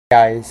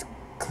Guys,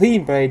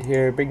 Cleanblade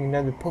here, bringing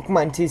another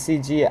Pokemon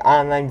TCG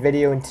online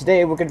video, and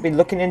today we're going to be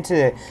looking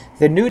into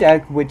the new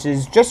deck, which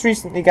is just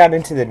recently got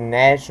into the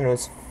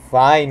Nationals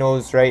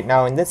Finals right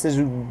now, and this is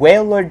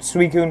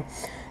Wailord-Suicune.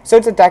 So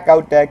it's a deck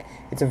out deck.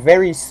 It's a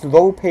very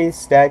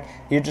slow-paced deck.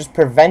 You're just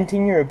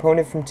preventing your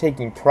opponent from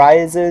taking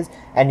prizes,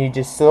 and you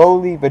just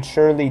slowly but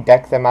surely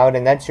deck them out,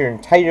 and that's your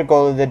entire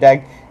goal of the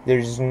deck.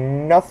 There's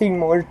nothing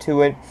more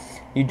to it.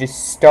 You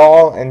just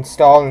stall and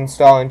stall and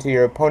stall until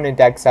your opponent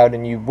decks out,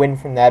 and you win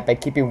from that by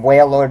keeping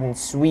Wailord and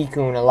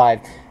Suicune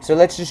alive. So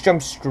let's just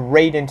jump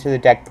straight into the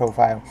deck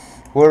profile.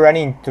 We're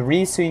running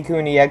 3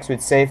 Suicune EX with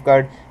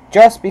Safeguard,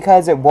 just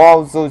because it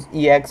walls those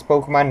EX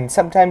Pokemon, and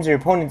sometimes your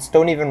opponents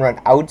don't even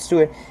run outs to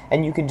it,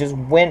 and you can just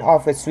win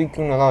off a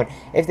Suicune alone.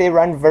 If they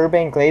run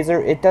Verbank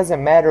Laser, it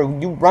doesn't matter.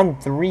 You run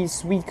 3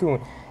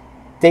 Suicune.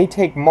 They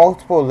take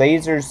multiple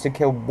lasers to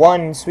kill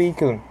 1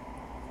 Suicune.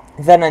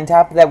 Then on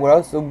top of that, we're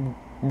also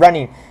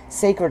running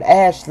Sacred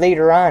Ash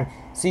later on,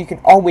 so you can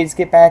always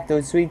get back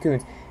those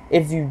Suicunes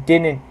if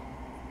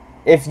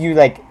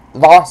you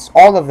lost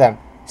all of them.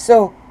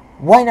 So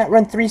why not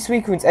run 3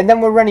 Suicunes? And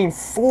then we're running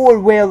 4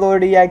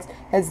 Wailord-ex,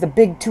 has the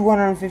big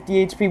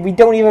 250 HP. We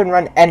don't even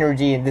run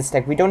energy in this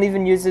deck. We don't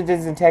even use it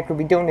as an attacker.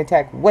 We don't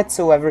attack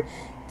whatsoever.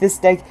 This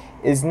deck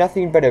is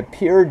nothing but a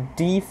pure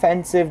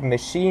defensive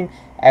machine,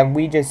 and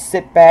we just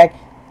sit back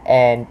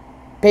and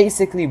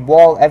basically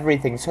wall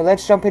everything. So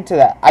let's jump into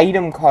the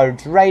item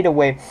cards right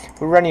away.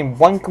 We're running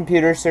 1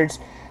 computer search.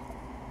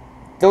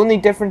 The only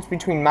difference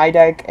between my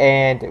deck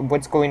and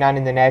what's going on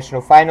in the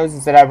National Finals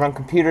is that I run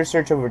computer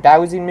search over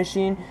dowsing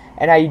machine,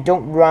 and I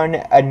don't run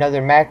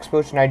another max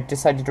potion. I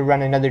decided to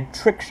run another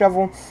trick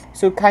shovel,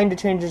 so it kind of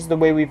changes the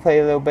way we play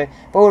a little bit,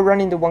 but we're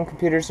running the 1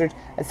 computer search.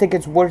 I think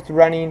it's worth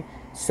running,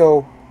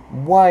 so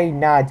why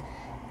not?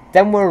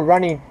 Then we're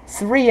running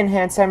 3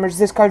 Enhanced Hammers.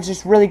 This card's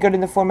just really good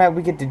in the format.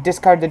 We get to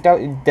discard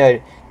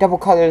the double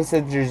colorless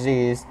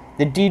energies,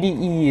 the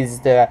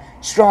DDEs, the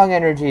strong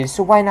energies.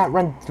 So why not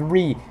run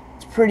 3?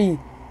 It's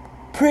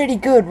pretty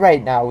good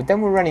right now.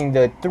 Then we're running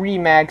the 3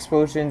 max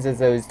potions,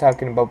 as I was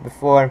talking about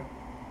before.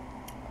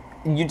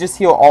 You just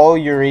heal all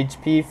your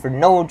HP for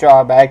no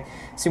drawback,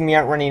 so we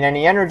aren't running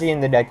any energy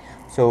in the deck.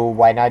 So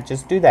why not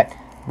just do that?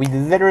 We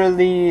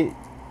literally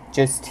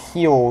just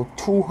heal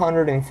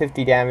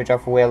 250 damage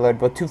off of Wailord,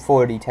 but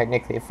 240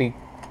 technically if we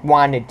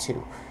wanted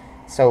to.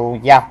 So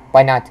yeah,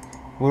 why not?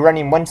 We're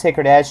running 1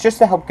 Sacred Ash just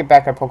to help get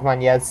back our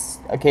Pokemon. Yes,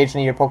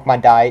 occasionally your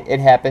Pokemon die. It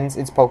happens.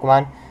 It's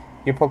Pokemon.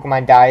 Your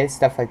Pokemon dies,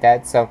 stuff like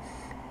that. So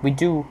we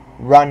do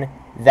run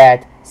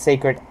that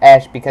Sacred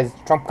Ash because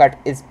Trump card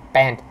is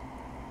banned,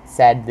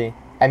 sadly.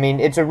 I mean,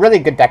 it's a really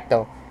good deck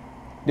though.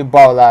 The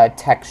ball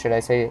tech, should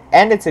I say.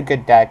 And it's a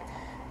good deck.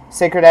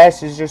 Sacred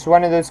Ash is just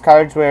one of those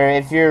cards where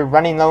if you're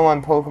running low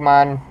on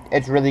Pokemon,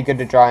 it's really good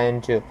to draw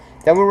into.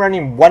 Then we're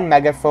running 1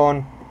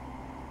 Megaphone.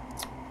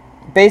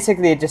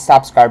 Basically, it just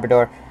stops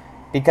Garbodor,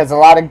 because a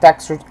lot of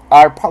decks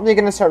are probably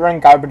going to start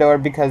running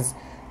Garbodor, because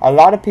a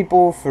lot of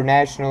people for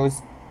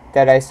Nationals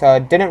that I saw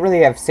didn't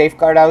really have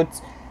Safeguard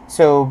outs,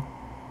 so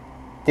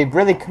they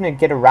really couldn't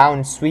get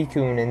around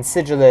Suicune and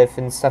Sigilyph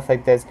and stuff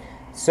like this.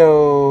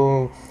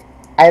 So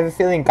I have a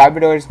feeling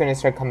Garbodor is going to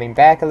start coming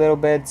back a little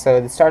bit,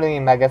 so the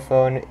starting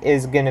Megaphone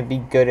is going to be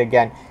good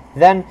again.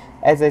 Then,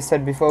 as I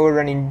said before, we're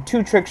running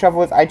 2 Trick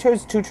Shovels. I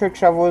chose 2 Trick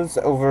Shovels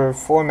over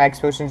 4 Max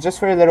Potions just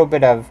for a little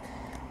bit of,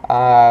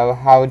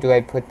 how do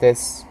I put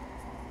this,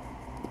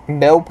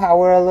 mill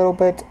power a little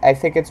bit. I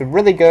think it's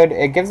really good.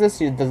 It gives us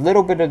the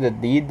little bit of the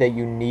lead that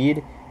you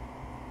need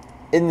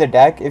in the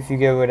deck, if you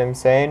get what I'm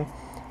saying.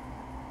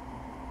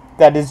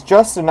 That is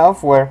just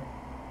enough where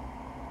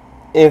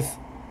if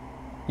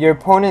your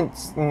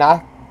opponent's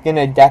not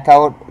gonna deck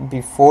out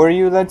before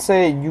you, let's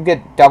say, you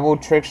get double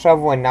Trick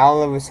Shovel, and now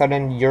all of a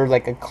sudden you're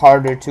like a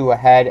card or 2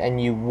 ahead and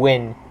you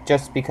win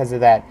just because of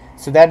that.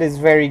 So that is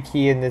very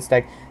key in this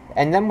deck.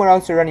 And then we're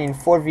also running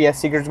 4 VS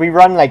Seekers. We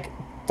run like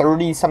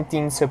 30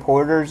 something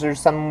supporters or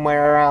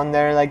somewhere around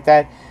there like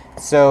that.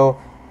 So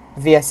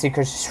VS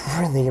Seekers is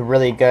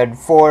really good.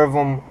 4 of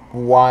them,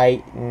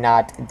 why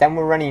not? Then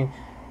we're running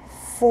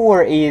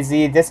 4 AZ.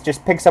 This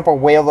just picks up our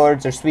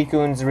Wailords or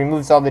Suicunes,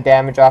 removes all the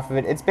damage off of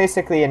it. It's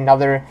basically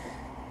another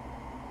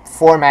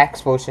 4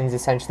 max potions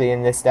essentially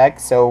in this deck,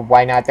 so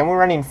why not? Then we're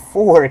running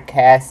 4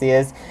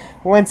 Cassius.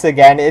 Once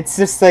again, it's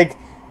just like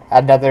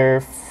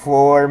another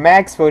 4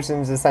 max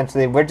potions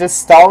essentially. We're just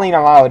stalling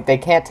them out. They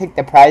can't take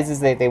the prizes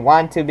that they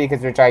want to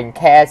because we're trying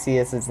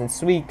Cassiuses and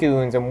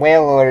Suicunes and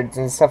Wailords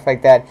and stuff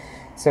like that.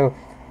 So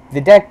the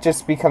deck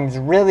just becomes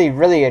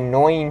really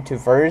annoying to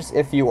verse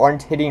if you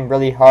aren't hitting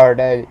really hard.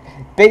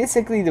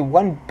 Basically, the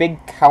one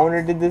big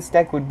counter to this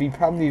deck would be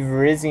probably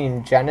Virizion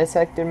and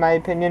Genesect, in my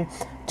opinion,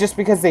 just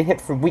because they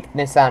hit for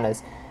weakness on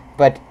us.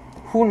 But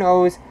who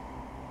knows?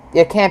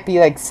 It can't be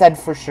like said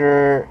for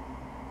sure.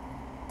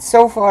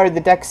 So far, the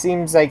deck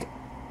seems like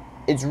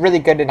it's really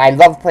good, and I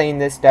love playing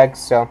this deck.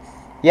 So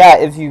yeah,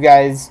 if you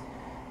guys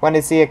want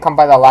to see it, come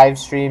by the live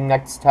stream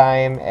next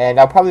time, and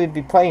I'll probably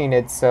be playing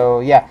it.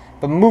 So yeah,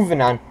 but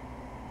moving on.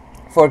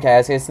 4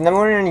 Cassius, and then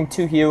we're running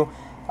 2 Hue.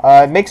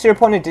 It makes your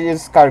opponent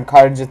discard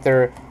cards if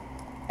they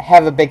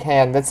have a big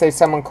hand. Let's say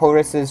someone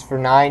choruses for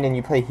 9 and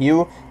you play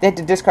Hue, they have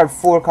to discard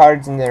 4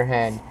 cards in their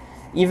hand.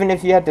 Even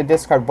if you have to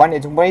discard 1,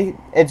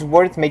 it's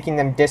worth making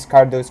them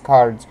discard those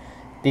cards,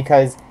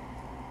 because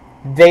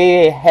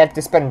they have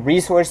to spend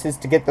resources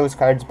to get those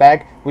cards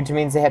back, which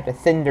means they have to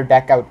thin their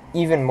deck out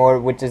even more,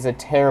 which is a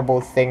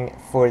terrible thing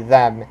for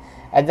them.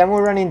 And then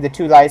we're running the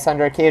 2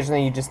 Lysander.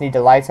 Occasionally you just need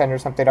to Lysander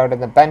something out on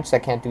the bench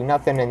that can't do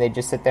nothing, and they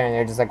just sit there and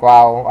they're just like,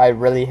 wow, I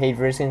really hate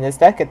versing this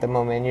deck at the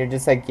moment. And you're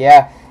just like,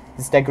 yeah,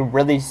 this deck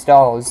really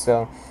stalls,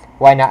 so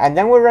why not? And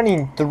then we're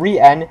running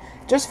 3N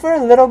just for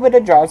a little bit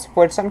of draw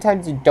support.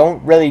 Sometimes you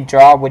don't really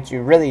draw what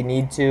you really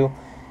need to,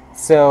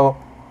 so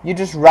you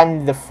just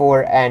run the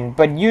 4N.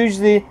 But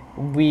usually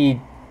we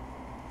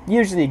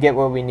get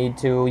what we need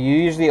to. You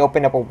usually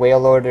open up a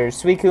Wailord or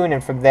Suicune,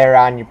 and from there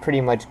on you're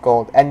pretty much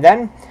gold. And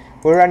then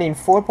we're running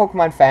 4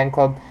 Pokemon Fan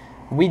Club.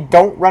 We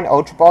don't run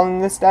Ultra Ball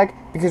in this deck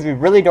because we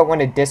really don't want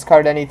to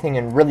discard anything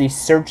and really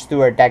search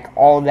through our deck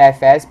all that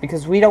fast,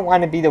 because we don't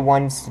want to be the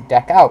ones to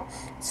deck out.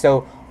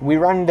 So we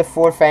run the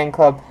 4 Fan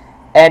Club,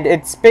 and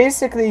it's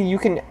basically you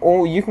can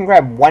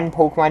grab 1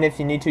 Pokemon if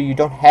you need to. You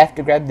don't have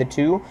to grab the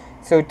 2,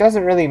 so it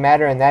doesn't really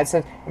matter in that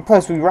sense. And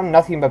plus, we run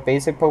nothing but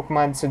basic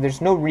Pokemon, so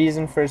there's no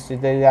reason for us to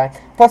do that.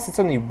 Plus, it's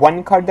only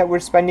 1 card that we're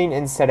spending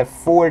instead of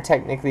 4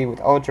 technically with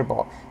Ultra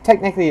Ball.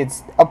 Technically,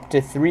 it's up to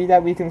 3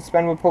 that we can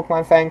spend with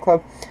Pokemon Fan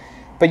Club.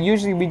 But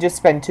usually we just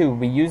spend 2.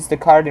 We use the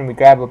card and we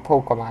grab a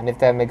Pokemon, if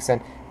that makes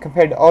sense.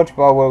 Compared to Ultra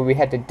Ball, where we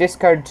had to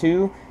discard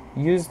 2,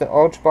 use the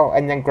Ultra Ball,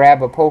 and then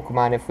grab a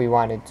Pokemon if we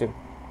wanted to.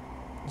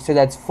 So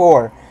that's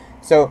 4.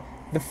 So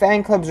the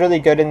Fan Club's really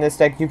good in this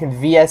deck. You can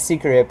VS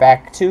Secret it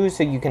back too,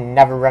 so you can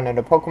never run out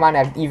of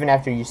Pokemon, even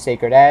after you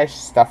Sacred Ash,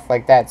 stuff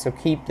like that. So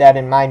keep that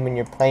in mind when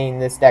you're playing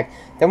this deck.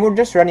 Then we're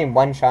just running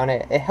 1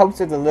 Shauna. It helps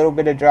with a little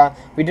bit of draw.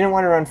 We didn't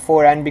want to run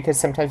 4N because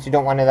sometimes you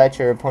don't want to let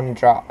your opponent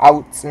draw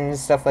outs and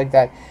stuff like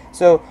that.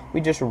 So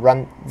we just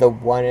run the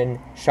 1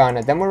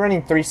 Shauna. Then we're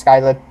running 3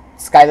 Skyla.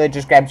 Skyla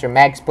just grabs your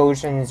Max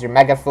Potions, your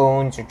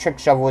Megaphones, your Trick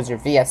Shovels, your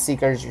VS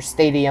Seekers, your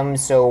Stadiums,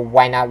 so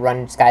why not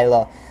run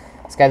Skyla?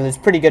 Skyla's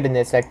pretty good in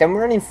this deck. Then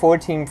we're running 4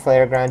 Team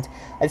Flare Grunt.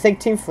 I think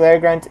Team Flare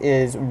Grunt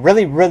is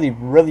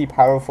really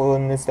powerful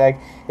in this deck.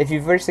 If you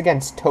verse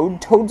against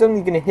Toad, Toad's only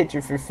going to hit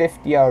you for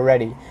 50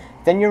 already.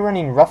 Then you're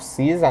running Rough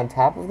Seas on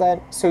top of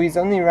that, so he's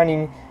only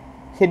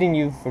hitting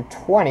you for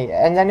 20.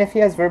 And then if he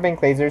has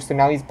Verbank Laser, so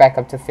now he's back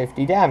up to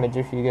 50 damage,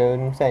 if you get what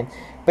I'm saying.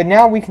 But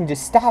now we can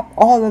just stop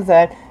all of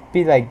that,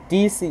 be like,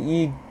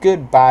 DCE,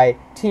 goodbye,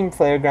 Team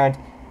Flare Grunt.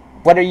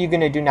 What are you going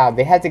to do now?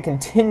 They have to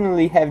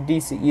continually have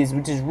DCEs,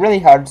 which is really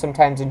hard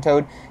sometimes in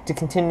Toad, to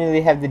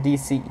continually have the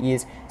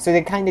DCEs. So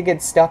they kind of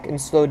get stuck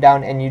and slowed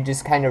down, and you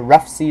just kind of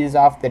Rough Seas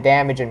off the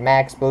damage and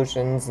Max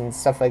Potions and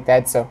stuff like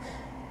that. So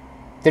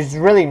there's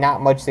really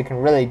not much they can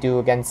really do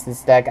against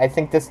this deck. I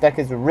think this deck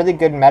is a really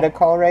good meta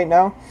call right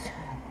now,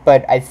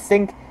 but I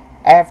think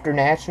after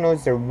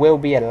Nationals there will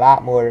be a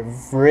lot more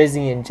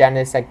Vrizzy and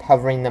Genesect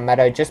covering the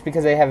meta, just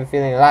because I have a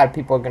feeling a lot of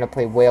people are going to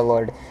play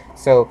Wailord.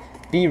 So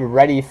be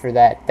ready for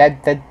that.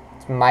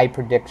 That's my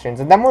predictions.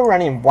 And then we're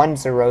running 1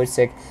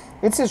 Xerosic.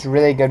 This is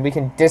really good. We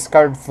can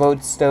discard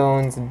Float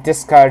Stones,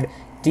 discard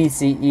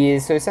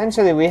DCEs. So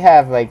essentially we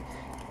have like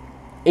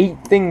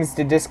 8 things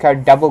to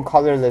discard double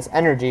colorless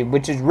energy,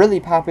 which is really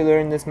popular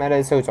in this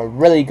meta, so it's a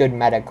really good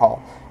meta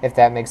call, if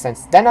that makes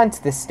sense. Then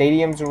onto the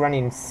Stadiums, we're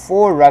running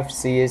 4 Rough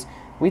Seas.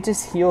 We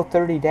just heal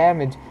 30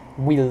 damage.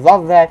 We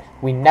love that.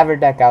 We never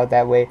deck out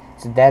that way,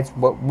 so that's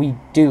what we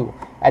do.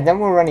 And then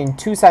we're running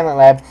 2 Silent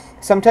Lab.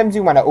 Sometimes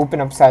you want to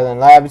open up Silent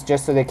Labs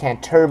just so they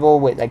can't turbo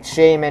with like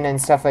Shaman and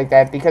stuff like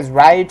that, because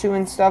Raichu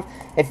and stuff,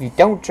 if you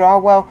don't draw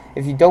well,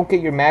 if you don't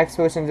get your Max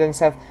Potions and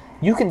stuff,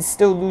 you can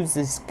still lose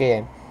this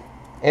game.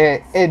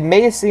 It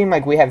may seem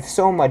like we have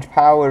so much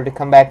power to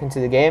come back into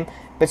the game,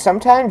 but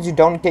sometimes you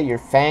don't get your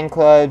Fan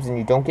Clubs and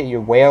you don't get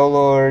your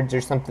Wailords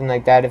or something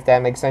like that, if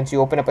that makes sense. You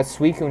open up a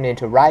Suicune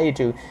into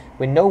Raichu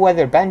with no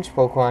other bench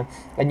Pokemon,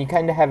 and you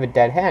kind of have a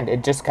dead hand.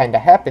 It just kind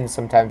of happens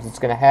sometimes. It's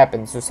going to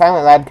happen. So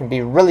Silent Lab can be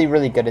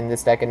really good in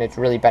this deck, and it's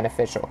really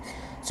beneficial.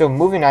 So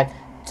moving on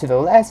to the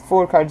last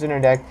 4 cards in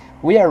our deck,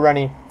 we are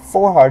running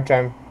 4 Hard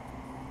Charm.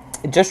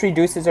 It just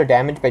reduces our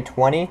damage by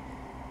 20.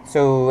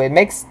 So it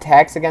makes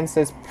attacks against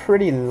us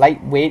pretty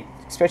lightweight,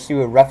 especially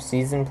with Rough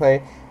Season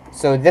play.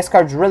 So this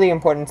card's really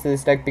important to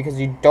this deck because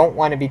you don't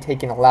want to be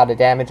taking a lot of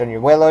damage on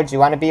your Wailords. You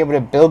want to be able to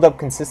build up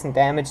consistent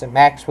damage and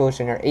Max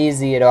Potion or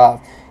AZ it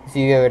off, if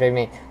you get what I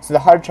mean. So the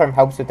Hard Charm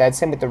helps with that,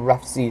 same with the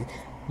Rough Seas.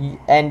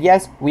 And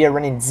yes, we are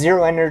running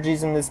 0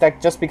 energies in this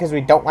deck just because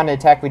we don't want to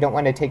attack, we don't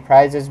want to take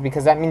prizes,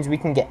 because that means we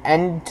can get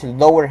end to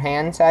lower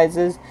hand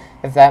sizes,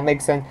 if that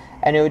makes sense,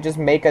 and it would just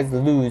make us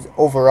lose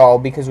overall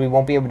because we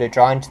won't be able to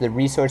draw into the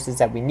resources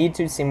that we need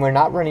to. See, we're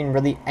not running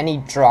really any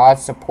draw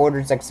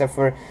supporters except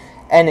for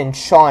N and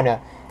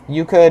Shauna.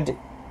 You could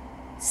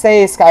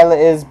say Skyla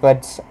is,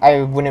 but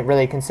I wouldn't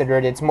really consider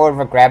it. It's more of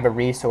a grab a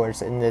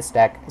resource in this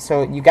deck,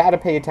 so you gotta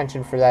pay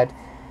attention for that.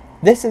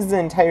 This is the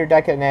entire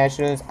deck at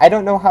Nationals. I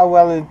don't know how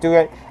well it'll do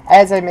it.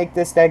 As I make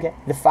this deck,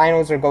 the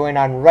finals are going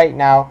on right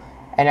now.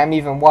 and I'm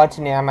even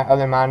watching it on my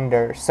other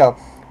monitor. So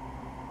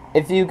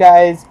if you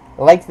guys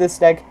like this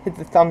deck, hit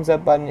the thumbs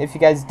up button. If you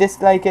guys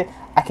dislike it,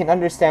 I can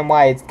understand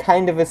why. It's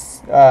kind of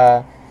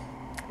a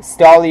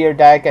stallier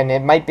deck, and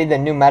it might be the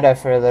new meta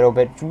for a little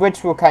bit,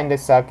 which will kind of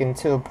suck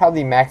until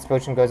probably Max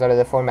Potion goes out of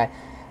the format.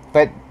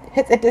 But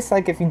hit the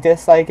dislike if you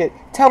dislike it.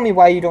 Tell me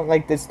why you don't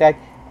like this deck.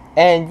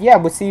 And yeah,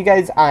 we'll see you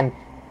guys on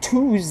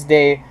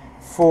Tuesday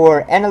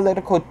for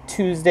Analytical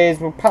Tuesdays.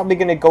 We're probably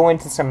going to go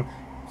into some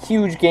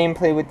huge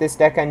gameplay with this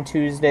deck on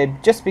Tuesday,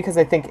 just because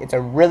I think it's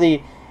a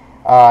really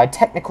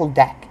technical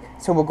deck.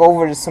 So we'll go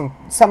over some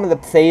of the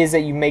plays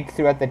that you make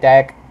throughout the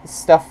deck,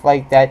 stuff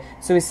like that.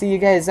 So we'll see you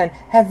guys then.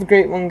 Have a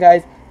great one,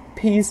 guys.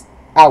 Peace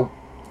out.